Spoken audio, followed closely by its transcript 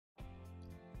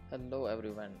Hello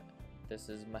everyone, this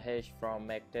is Mahesh from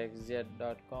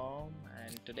MacTechZ.com,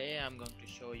 and today I'm going to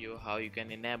show you how you can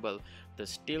enable the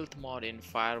stealth mode in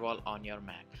Firewall on your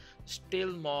Mac.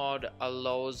 Stealth mode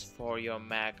allows for your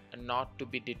Mac not to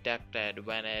be detected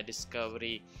when a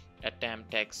discovery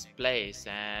attempt takes place,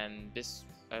 and this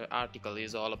article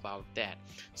is all about that.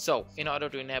 So in order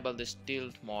to enable the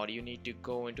stealth mode, you need to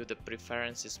go into the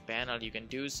preferences panel. You can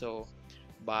do so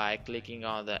by clicking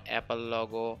on the Apple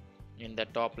logo in the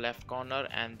top left corner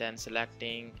and then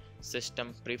selecting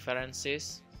system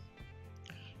preferences.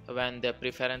 When the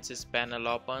preferences panel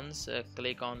opens,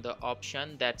 click on the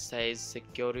option that says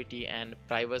security and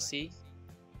privacy.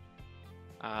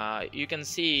 You can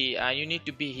see you need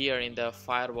to be here in the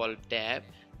firewall tab,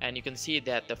 and you can see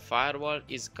that the firewall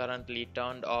is currently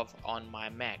turned off on my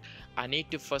Mac. I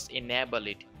need to first enable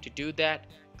it. To do that,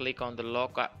 click on the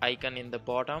lock icon in the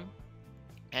bottom,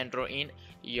 enter in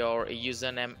your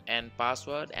username and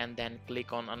password, and then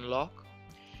click on unlock.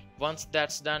 Once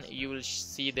that's done, you will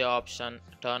see the option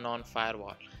turn on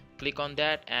firewall. Click on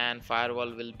that and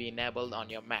firewall will be enabled on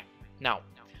your Mac. Now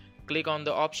click on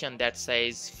the option that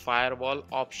says firewall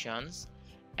options,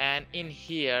 and in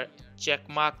here check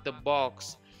mark the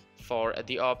box for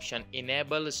the option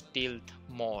enable stealth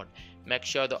mode. Make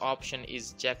sure the option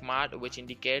is check marked, which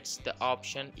indicates the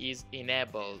option is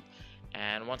enabled.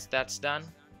 And once that's done,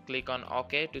 click on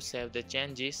OK to save the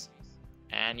changes,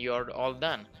 and you're all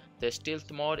done. The stealth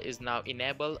mode is now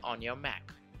enabled on your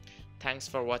Mac. Thanks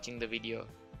for watching the video.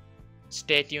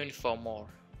 Stay tuned for more.